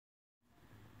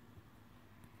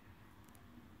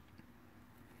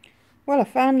Well, I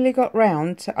finally got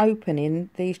round to opening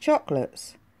these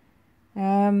chocolates.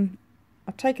 I've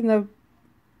taken the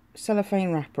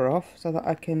cellophane wrapper off so that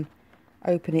I can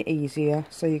open it easier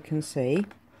so you can see.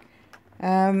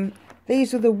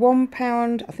 These are the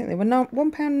 £1, I think they were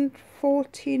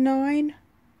 £1.49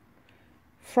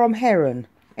 from Heron.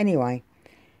 Anyway,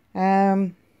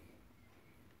 and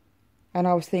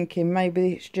I was thinking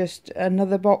maybe it's just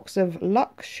another box of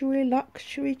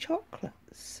luxury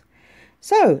chocolates.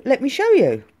 So let me show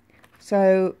you.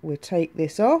 So we'll take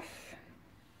this off,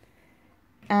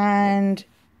 and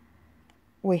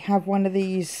we have one of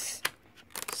these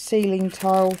ceiling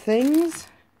tile things.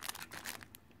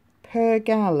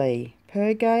 Pergale.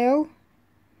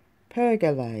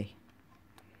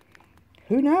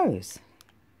 Who knows?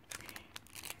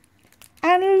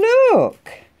 And look!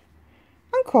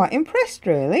 I'm quite impressed,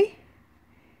 really.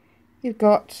 You've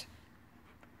got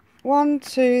 1,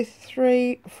 2,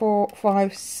 3, 4,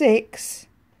 5, 6,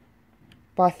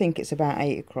 but I think it's about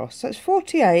 8 across. So it's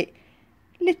 48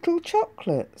 little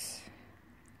chocolates.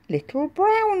 Little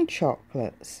brown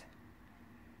chocolates.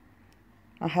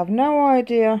 I have no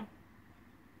idea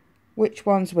which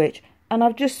one's which. And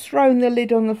I've just thrown the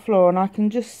lid on the floor, and I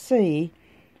can just see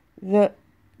that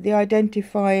the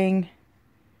identifying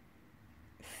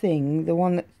thing, the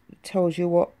one that tells you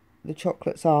what the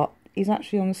chocolates are, is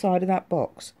actually on the side of that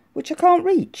box, which I can't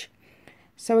reach.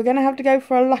 So we're going to have to go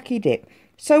for a lucky dip.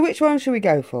 So which one should we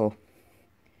go for?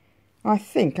 I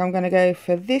think I'm going to go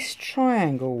for this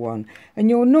triangle one, and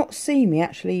you'll not see me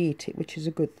actually eat it, which is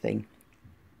a good thing.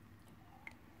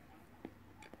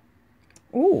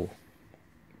 Oh,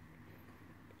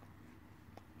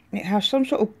 it has some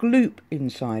sort of gloop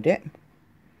inside it,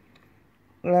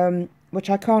 which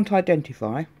I can't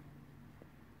identify.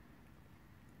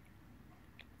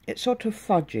 It's sort of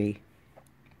fudgy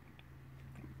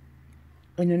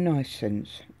in a nice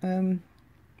sense. Well,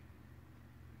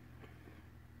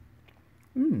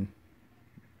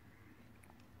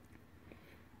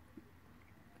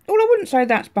 I wouldn't say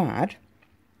that's bad.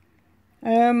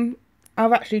 I've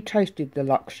actually tasted the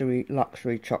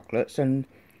luxury chocolates, and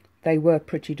they were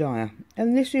pretty dire.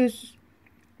 And this is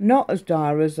not as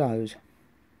dire as those.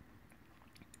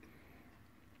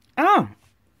 Ah!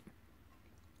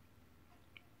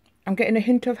 I'm getting a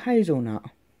hint of hazelnut.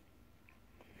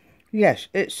 Yes,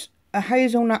 it's a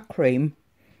hazelnut cream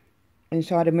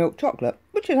inside a milk chocolate,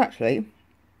 which is actually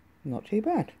not too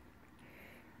bad.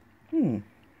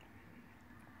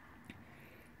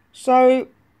 So,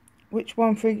 which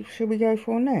one should we go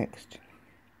for next?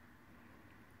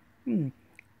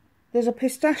 There's a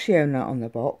pistachio nut on the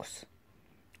box,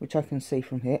 which I can see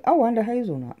from here. Oh, and a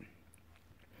hazelnut.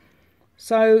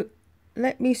 So,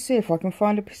 let me see if I can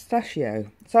find a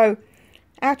pistachio. So,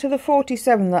 out of the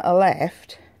 47 that are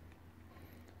left,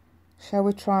 shall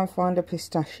we try and find a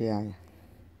pistachio?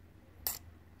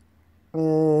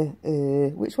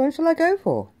 Which one shall I go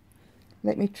for?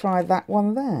 Let me try that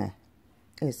one there.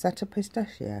 Is that a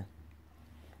pistachio?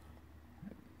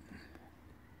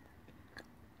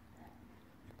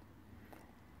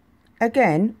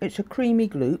 Again, it's a creamy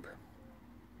gloop.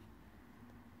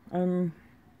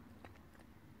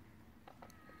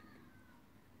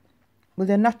 With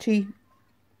a nutty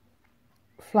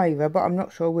flavour, but I'm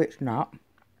not sure which nut.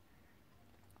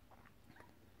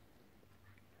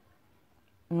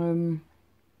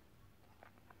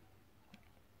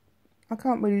 I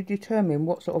can't really determine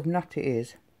what sort of nut it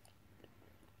is.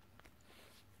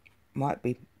 Might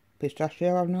be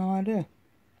pistachio, I have no idea.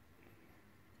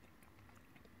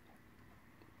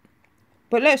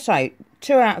 But let's say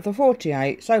 2 out of the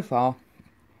 48 so far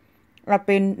have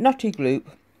been nutty gloop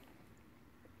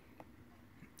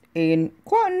in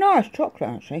quite a nice chocolate,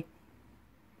 actually.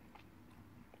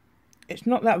 It's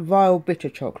not that vile bitter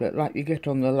chocolate like you get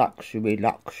on the luxury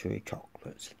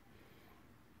chocolates.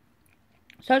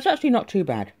 So it's actually not too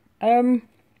bad. Hang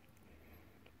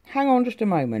on just a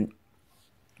moment.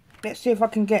 Let's see if I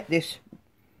can get this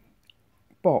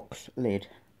box lid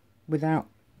without...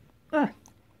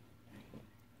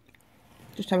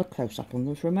 Just have a close-up on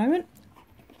them for a moment.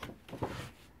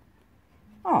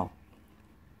 Oh.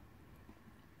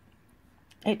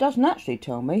 It doesn't actually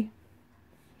tell me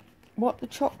what the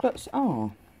chocolates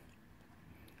are.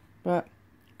 But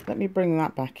let me bring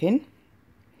that back in.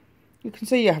 You can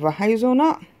see you have a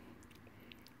hazelnut,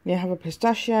 you have a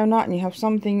pistachio nut, and you have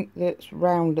something that's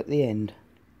round at the end.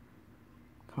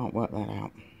 Can't work that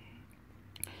out.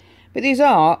 But these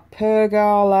are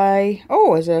Pergale.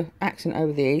 Oh, there's an accent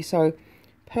over the E, so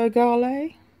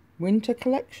Pergale Winter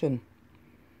Collection.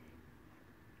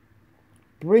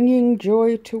 Bringing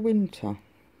joy to winter.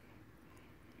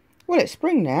 Well, it's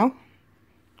spring now.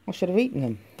 I should have eaten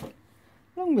them.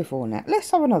 long before now. Let's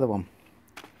have another one.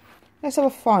 Let's have a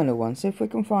final one, see if we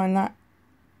can find that.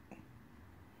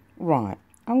 Right,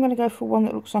 I'm going to go for one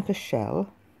that looks like a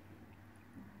shell,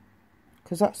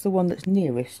 because that's the one that's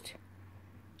nearest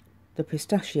the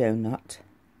pistachio nut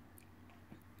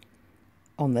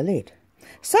on the lid.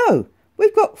 So,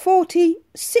 we've got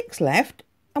 46 left,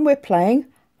 and we're playing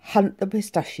Hunt the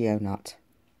Pistachio Nut.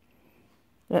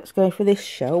 Let's go for this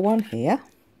shell one here.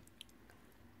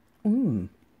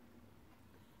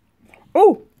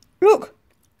 Oh, look!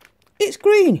 It's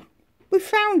green! We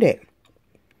found it!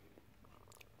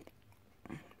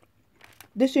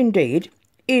 This indeed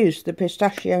is the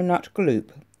pistachio nut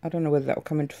gloop. I don't know whether that will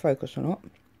come into focus or not.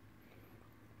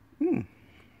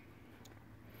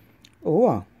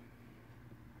 Oh.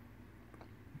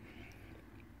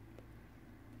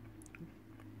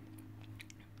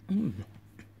 Do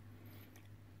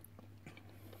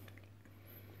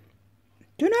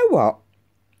you know what?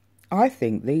 I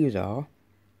think these are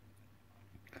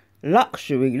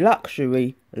luxury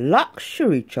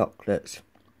chocolates.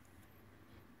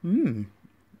 I'm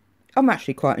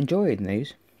actually quite enjoying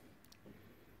these.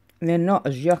 And they're not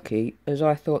as yucky as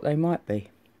I thought they might be.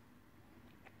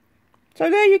 So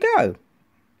there you go.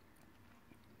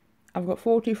 I've got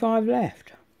 45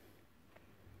 left.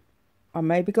 I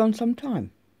may be gone some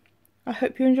time. I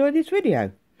hope you enjoyed this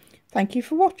video. Thank you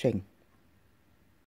for watching.